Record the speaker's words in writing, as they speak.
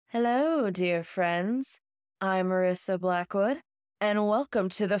Hello, dear friends. I'm Marissa Blackwood, and welcome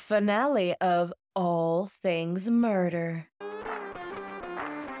to the finale of All Things Murder.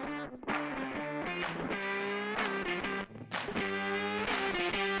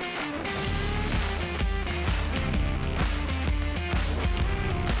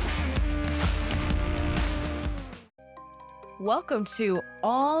 Welcome to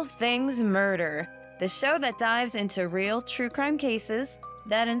All Things Murder, the show that dives into real true crime cases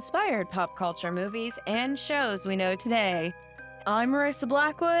that inspired pop culture movies and shows we know today. I'm Marissa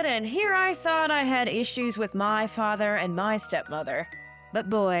Blackwood, and here I thought I had issues with my father and my stepmother. But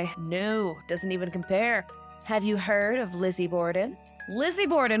boy, no, doesn't even compare. Have you heard of Lizzie Borden? Lizzie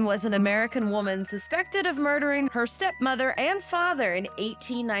Borden was an American woman suspected of murdering her stepmother and father in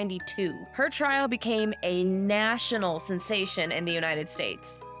 1892. Her trial became a national sensation in the United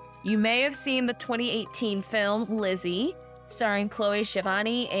States. You may have seen the 2018 film Lizzie, starring Chloe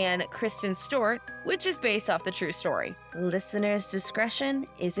Sevigny and Kristen Stewart, which is based off the true story. Listeners' discretion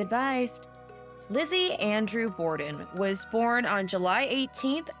is advised. Lizzie Andrew Borden was born on July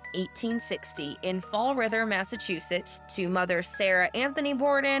 18, 1860, in Fall River, Massachusetts, to mother Sarah Anthony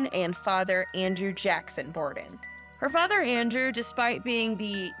Borden and father Andrew Jackson Borden. Her father Andrew, despite being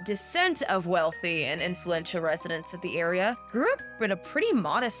the descent of wealthy and influential residents of the area, grew up in a pretty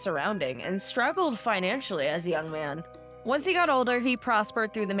modest surrounding and struggled financially as a young man. Once he got older, he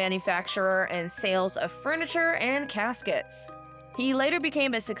prospered through the manufacture and sales of furniture and caskets. He later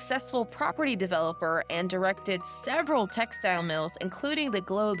became a successful property developer and directed several textile mills, including the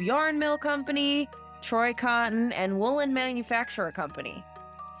Globe Yarn Mill Company, Troy Cotton, and Woolen Manufacturer Company.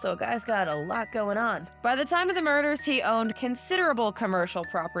 So guy's got a lot going on. By the time of the murders, he owned considerable commercial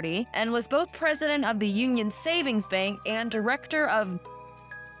property and was both president of the Union Savings Bank and director of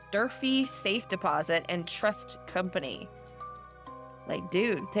Durfee Safe Deposit and Trust Company. Like,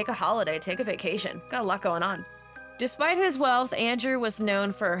 dude, take a holiday, take a vacation. Got a lot going on. Despite his wealth, Andrew was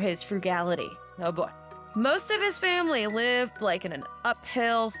known for his frugality. Oh boy. Most of his family lived like in an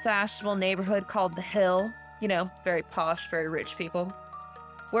uphill, fashionable neighborhood called The Hill. You know, very posh, very rich people.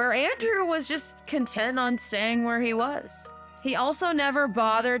 Where Andrew was just content on staying where he was. He also never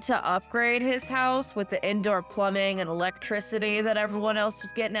bothered to upgrade his house with the indoor plumbing and electricity that everyone else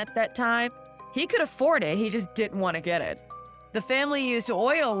was getting at that time. He could afford it, he just didn't want to get it. The family used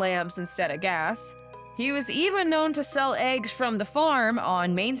oil lamps instead of gas. He was even known to sell eggs from the farm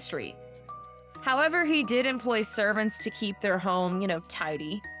on Main Street. However, he did employ servants to keep their home,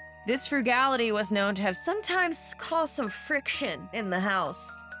 tidy. This frugality was known to have sometimes caused some friction in the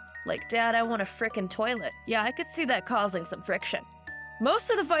house. Like, Dad, I want a frickin' toilet. Yeah, I could see that causing some friction. Most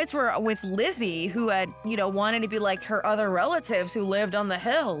of the fights were with Lizzie, who had, wanted to be like her other relatives who lived on the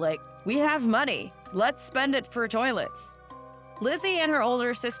hill. Like, we have money. Let's spend it for toilets. Lizzie and her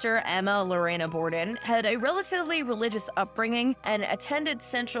older sister, Emma Lorena Borden, had a relatively religious upbringing and attended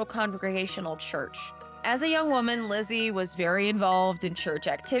Central Congregational Church. As a young woman, Lizzie was very involved in church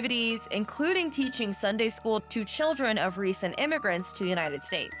activities, including teaching Sunday school to children of recent immigrants to the United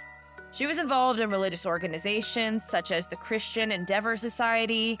States. She was involved in religious organizations such as the Christian Endeavor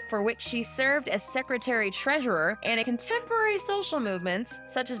Society, for which she served as secretary-treasurer, and in contemporary social movements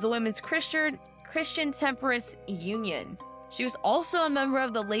such as the Women's Christian Temperance Union. She was also a member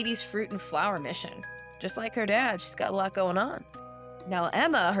of the Ladies' Fruit and Flower Mission. Just like her dad, she's got a lot going on. Now,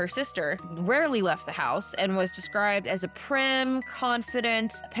 Emma, her sister, rarely left the house and was described as a prim,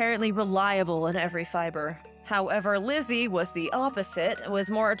 confident, apparently reliable in every fiber. However, Lizzie was the opposite, was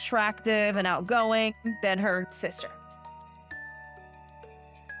more attractive and outgoing than her sister.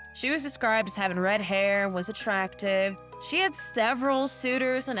 She was described as having red hair, was attractive. She had several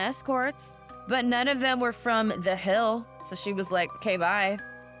suitors and escorts, but none of them were from the hill, so she was like, okay, bye.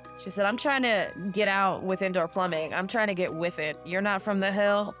 She said, I'm trying to get out with indoor plumbing. I'm trying to get with it. You're not from the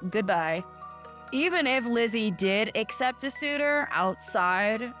hill. Goodbye. Even if Lizzie did accept a suitor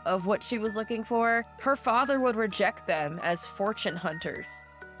outside of what she was looking for, her father would reject them as fortune hunters.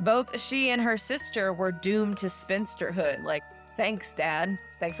 Both she and her sister were doomed to spinsterhood. Like, thanks, Dad.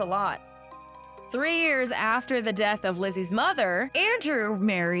 Thanks a lot. 3 years after the death of Lizzie's mother, Andrew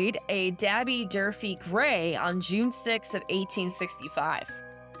married a Dabby Durfee Gray on June 6 of 1865.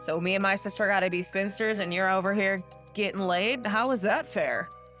 So me and my sister gotta be spinsters and you're over here getting laid? How is that fair?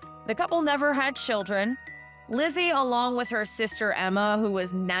 The couple never had children. Lizzie, along with her sister Emma, who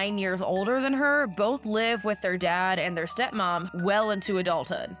was 9 years older than her, both lived with their dad and their stepmom well into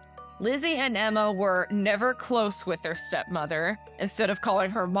adulthood. Lizzie and Emma were never close with their stepmother. Instead of calling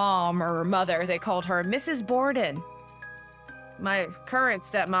her mom or mother, they called her Mrs. Borden. My current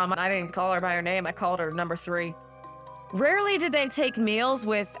stepmom, I didn't call her by her name, I called her number 3. Rarely did they take meals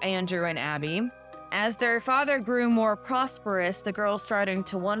with Andrew and Abby. As their father grew more prosperous, the girls starting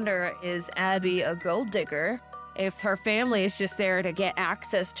to wonder, is Abby a gold digger? If her family is just there to get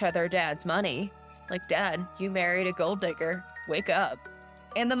access to their dad's money. Like, Dad, you married a gold digger. Wake up.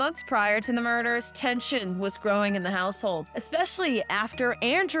 In the months prior to the murders, tension was growing in the household, especially after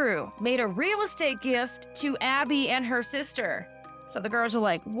Andrew made a real estate gift to Abby and her sister. So the girls are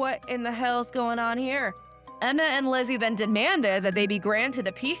like, what in the hell's going on here? Emma and Lizzie then demanded that they be granted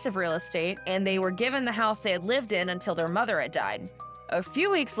a piece of real estate, and they were given the house they had lived in until their mother had died. A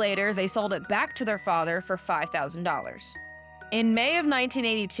few weeks later, they sold it back to their father for $5,000. In May of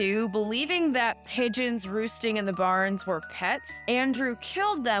 1982, believing that pigeons roosting in the barns were pets, Andrew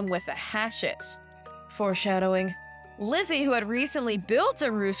killed them with a hatchet. Foreshadowing. Lizzie, who had recently built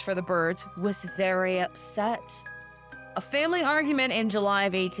a roost for the birds, was very upset. A family argument in July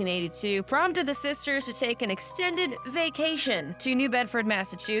of 1882 prompted the sisters to take an extended vacation to New Bedford,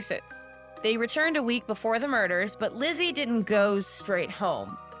 Massachusetts. They returned a week before the murders, but Lizzie didn't go straight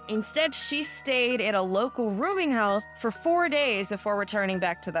home. Instead, she stayed in a local rooming house for 4 days before returning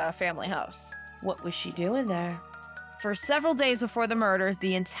back to the family house. What was she doing there? For several days before the murders,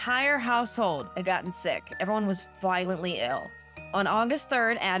 the entire household had gotten sick. Everyone was violently ill. On August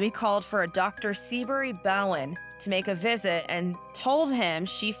 3rd, Abby called for a Dr. Seabury Bowen to make a visit and told him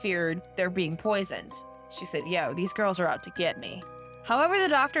she feared they're being poisoned. She said, yo, these girls are out to get me. However, the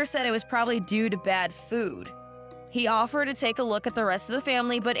doctor said it was probably due to bad food. He offered to take a look at the rest of the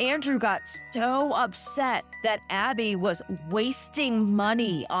family, but Andrew got so upset that Abby was wasting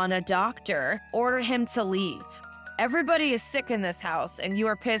money on a doctor, ordered him to leave. Everybody is sick in this house, and you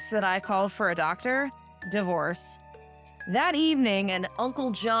are pissed that I called for a doctor? Divorce. That evening, an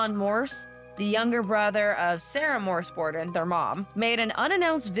Uncle John Morse, the younger brother of Sarah Morse Borden, their mom, made an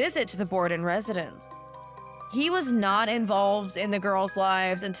unannounced visit to the Borden residence. He was not involved in the girls'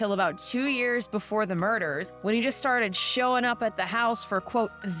 lives until about 2 years before the murders, when he just started showing up at the house for, quote,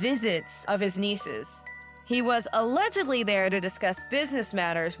 visits of his nieces. He was allegedly there to discuss business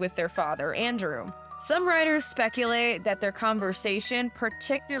matters with their father, Andrew. Some writers speculate that their conversation,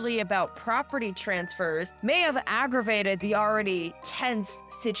 particularly about property transfers, may have aggravated the already tense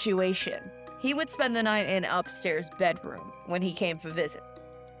situation. He would spend the night in upstairs bedroom when he came for visit.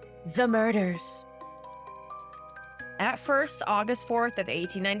 The murders. At first, August 4th of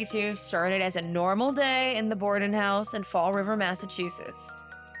 1892 started as a normal day in the Borden house in Fall River, Massachusetts.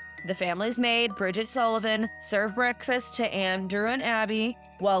 The family's maid, Bridget Sullivan, served breakfast to Andrew and Abby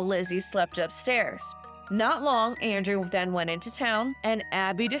while Lizzie slept upstairs. Not long, Andrew then went into town, and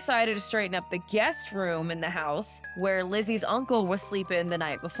Abby decided to straighten up the guest room in the house where Lizzie's uncle was sleeping the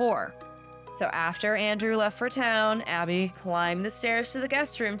night before. So after Andrew left for town, Abby climbed the stairs to the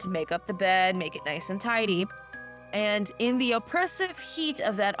guest room to make up the bed, make it nice and tidy. And in the oppressive heat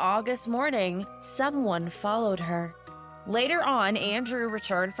of that August morning, someone followed her. Later on, Andrew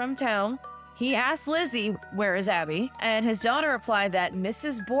returned from town. He asked Lizzie, "Where is Abby?" And his daughter replied that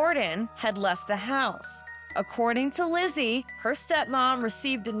Mrs. Borden had left the house. According to Lizzie, her stepmom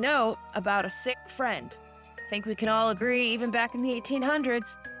received a note about a sick friend. I think we can all agree, even back in the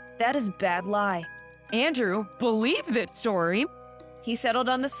 1800s, that is a bad lie. Andrew believed that story. He settled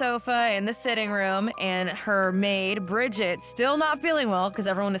on the sofa in the sitting room, and her maid, Bridget, still not feeling well because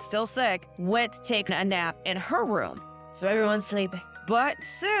everyone is still sick, went to take a nap in her room. So everyone's sleeping. But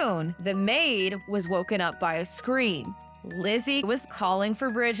soon, the maid was woken up by a scream. Lizzie was calling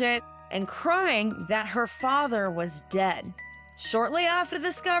for Bridget and crying that her father was dead. Shortly after the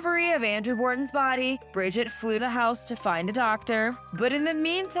discovery of Andrew Borden's body, Bridget flew to the house to find a doctor. But in the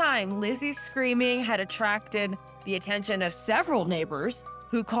meantime, Lizzie's screaming had attracted the attention of several neighbors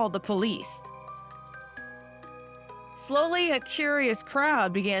who called the police. Slowly, a curious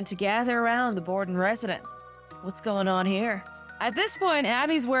crowd began to gather around the Borden residence. What's going on here? At this point,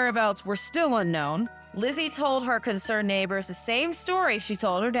 Abby's whereabouts were still unknown. Lizzie told her concerned neighbors the same story she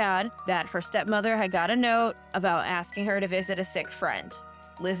told her dad, that her stepmother had got a note about asking her to visit a sick friend.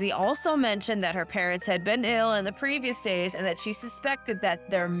 Lizzie also mentioned that her parents had been ill in the previous days and that she suspected that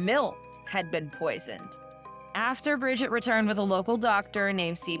their milk had been poisoned. After Bridget returned with a local doctor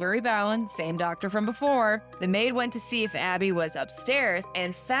named Seabury Bowen, same doctor from before, the maid went to see if Abby was upstairs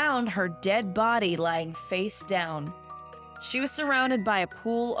and found her dead body lying face down. She was surrounded by a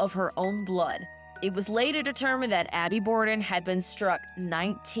pool of her own blood. It was later determined that Abby Borden had been struck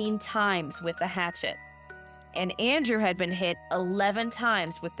 19 times with a hatchet, and Andrew had been hit 11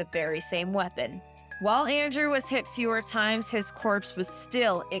 times with the very same weapon. While Andrew was hit fewer times, his corpse was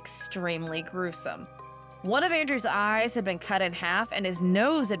still extremely gruesome. One of Andrew's eyes had been cut in half, and his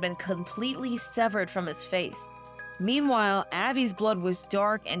nose had been completely severed from his face. Meanwhile, Abby's blood was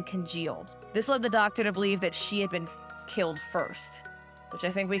dark and congealed. This led the doctor to believe that she had been killed first, which I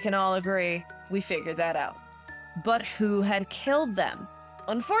think we can all agree we figured that out. But who had killed them?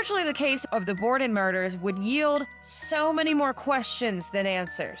 Unfortunately, the case of the Borden murders would yield so many more questions than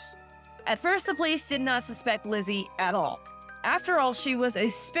answers. At first, the police did not suspect Lizzie at all. After all, she was a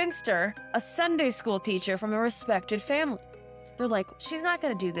spinster, a Sunday school teacher from a respected family. They're like, she's not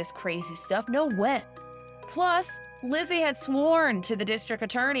gonna do this crazy stuff, no way. Plus, Lizzie had sworn to the district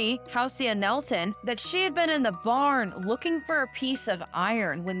attorney, Housia Nelton, that she had been in the barn looking for a piece of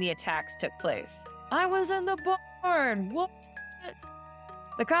iron when the attacks took place. I was in the barn, what?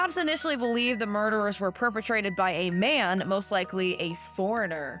 The cops initially believed the murderers were perpetrated by a man, most likely a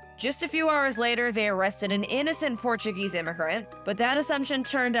foreigner. Just a few hours later, they arrested an innocent Portuguese immigrant, but that assumption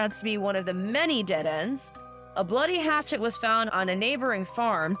turned out to be one of the many dead ends. A bloody hatchet was found on a neighboring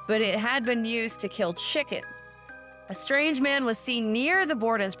farm, but it had been used to kill chickens. A strange man was seen near the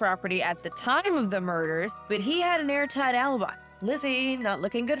Borden's property at the time of the murders, but he had an airtight alibi. Lizzie, not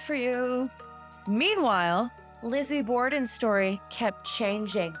looking good for you. Meanwhile, Lizzie Borden's story kept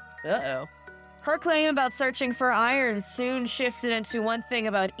changing. Uh-oh. Her claim about searching for iron soon shifted into one thing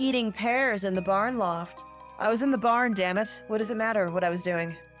about eating pears in the barn loft. I was in the barn, damn it. What does it matter what I was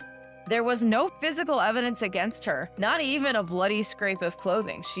doing? There was no physical evidence against her, not even a bloody scrape of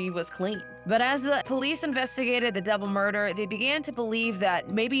clothing. She was clean. But as the police investigated the double murder, they began to believe that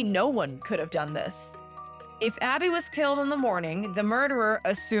maybe no one could have done this. If Abby was killed in the morning, the murderer,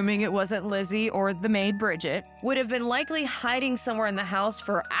 assuming it wasn't Lizzie or the maid Bridget, would have been likely hiding somewhere in the house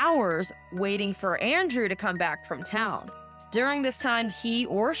for hours, waiting for Andrew to come back from town. During this time, he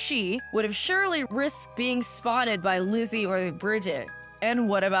or she would have surely risked being spotted by Lizzie or Bridget. And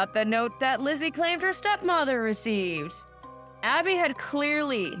what about the note that Lizzie claimed her stepmother received? Abby had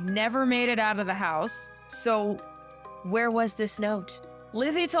clearly never made it out of the house, so where was this note?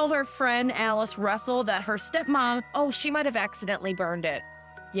 Lizzie told her friend Alice Russell that her stepmom, she might have accidentally burned it.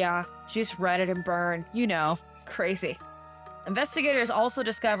 Yeah, she just read it and burned. You know, crazy. Investigators also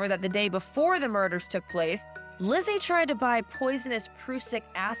discovered that the day before the murders took place, Lizzie tried to buy poisonous prussic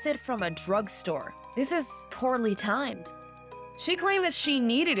acid from a drugstore. This is poorly timed. She claimed that she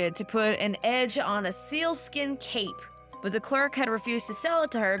needed it to put an edge on a sealskin cape, but the clerk had refused to sell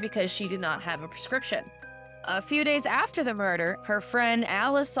it to her because she did not have a prescription. A few days after the murder, her friend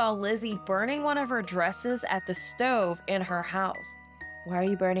Alice saw Lizzie burning one of her dresses at the stove in her house. Why are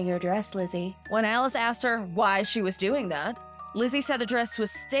you burning your dress, Lizzie? When Alice asked her why she was doing that, Lizzie said the dress was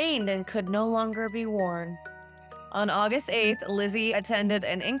stained and could no longer be worn. On August 8th, Lizzie attended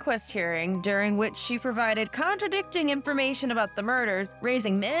an inquest hearing during which she provided contradicting information about the murders,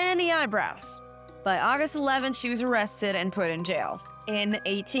 raising many eyebrows. By August 11th, she was arrested and put in jail. In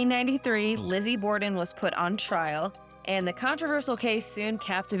 1893, Lizzie Borden was put on trial, and the controversial case soon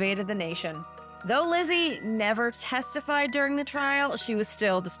captivated the nation. Though Lizzie never testified during the trial, she was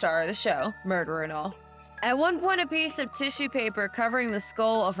still the star of the show, murder and all. At one point, a piece of tissue paper covering the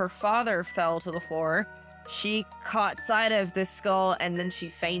skull of her father fell to the floor. She caught sight of this skull and then she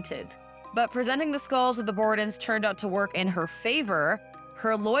fainted. But presenting the skulls of the Bordens turned out to work in her favor.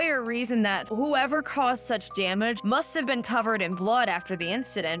 Her lawyer reasoned that whoever caused such damage must have been covered in blood after the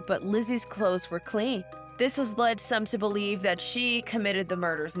incident, but Lizzie's clothes were clean. This was led some to believe that she committed the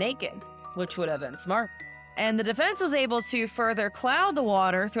murders naked, which would have been smart. And the defense was able to further cloud the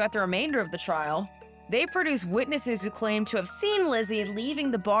water throughout the remainder of the trial. They produced witnesses who claimed to have seen Lizzie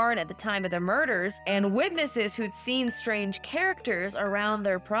leaving the barn at the time of the murders, and witnesses who'd seen strange characters around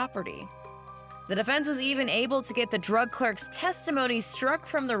their property. The defense was even able to get the drug clerk's testimony struck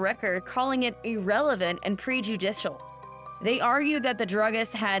from the record, calling it irrelevant and prejudicial. They argued that the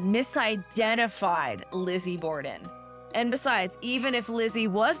druggist had misidentified Lizzie Borden. And besides, even if Lizzie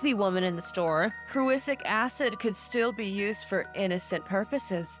was the woman in the store, prussic acid could still be used for innocent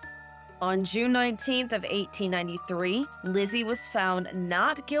purposes. On June 19th of 1893, Lizzie was found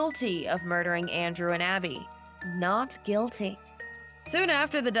not guilty of murdering Andrew and Abby. Not guilty. Soon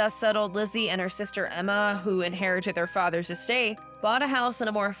after the dust settled, Lizzie and her sister Emma, who inherited their father's estate, bought a house in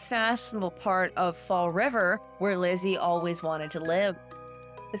a more fashionable part of Fall River, where Lizzie always wanted to live.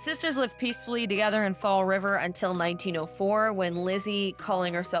 The sisters lived peacefully together in Fall River until 1904, when Lizzie,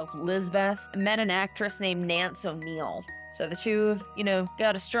 calling herself Lizbeth, met an actress named Nance O'Neill. So the two,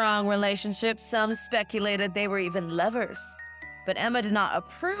 got a strong relationship. Some speculated they were even lovers. But Emma did not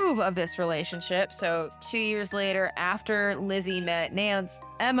approve of this relationship, so 2 years later, after Lizzie met Nance,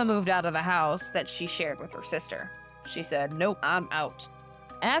 Emma moved out of the house that she shared with her sister. She said, "Nope, I'm out."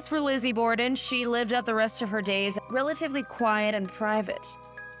 As for Lizzie Borden, she lived out the rest of her days relatively quiet and private.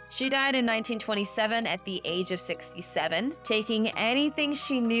 She died in 1927 at the age of 67, taking anything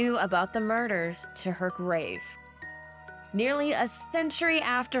she knew about the murders to her grave. Nearly a century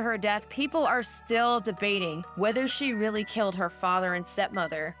after her death, people are still debating whether she really killed her father and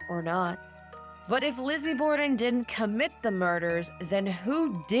stepmother or not. But if Lizzie Borden didn't commit the murders, then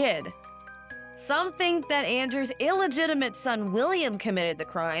who did? Some think that Andrew's illegitimate son William committed the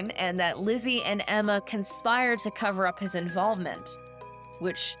crime and that Lizzie and Emma conspired to cover up his involvement,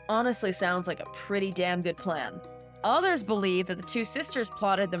 which honestly sounds like a pretty damn good plan. Others believe that the two sisters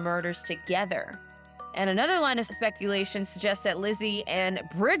plotted the murders together. And another line of speculation suggests that Lizzie and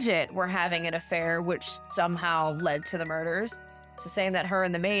Bridget were having an affair, which somehow led to the murders. So saying that her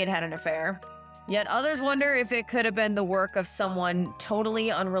and the maid had an affair. Yet others wonder if it could have been the work of someone totally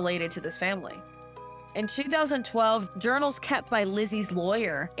unrelated to this family. In 2012, journals kept by Lizzie's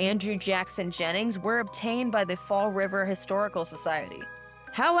lawyer, Andrew Jackson Jennings, were obtained by the Fall River Historical Society.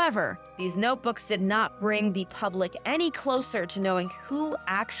 However, these notebooks did not bring the public any closer to knowing who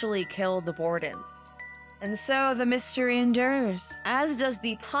actually killed the Bordens. And so the mystery endures, as does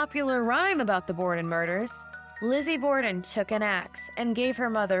the popular rhyme about the Borden murders. Lizzie Borden took an axe and gave her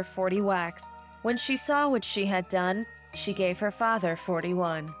mother 40 whacks. When she saw what she had done, she gave her father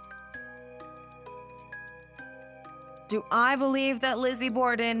 41. Do I believe that Lizzie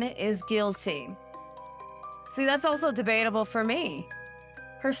Borden is guilty? See, that's also debatable for me.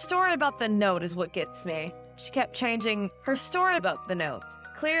 Her story about the note is what gets me. She kept changing her story about the note.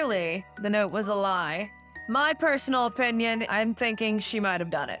 Clearly, the note was a lie. My personal opinion, I'm thinking she might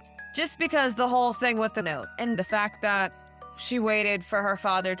have done it. Just because the whole thing with the note and the fact that she waited for her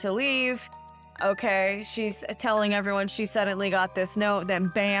father to leave. Okay, she's telling everyone she suddenly got this note, then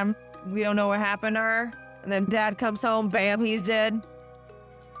bam, we don't know what happened to her. And then dad comes home, bam, he's dead.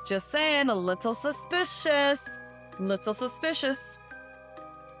 Just saying, a little suspicious. Little suspicious.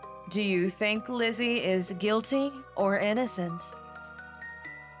 Do you think Lizzie is guilty or innocent?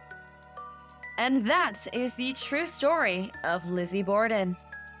 And that is the true story of Lizzie Borden.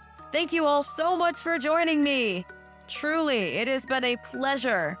 Thank you all so much for joining me. Truly, it has been a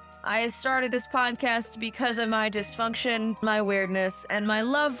pleasure. I have started this podcast because of my dysfunction, my weirdness, and my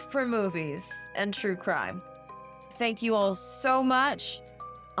love for movies and true crime. Thank you all so much.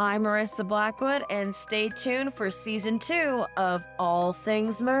 I'm Marissa Blackwood, and stay tuned for season 2 of All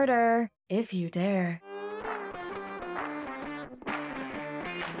Things Murder, if you dare.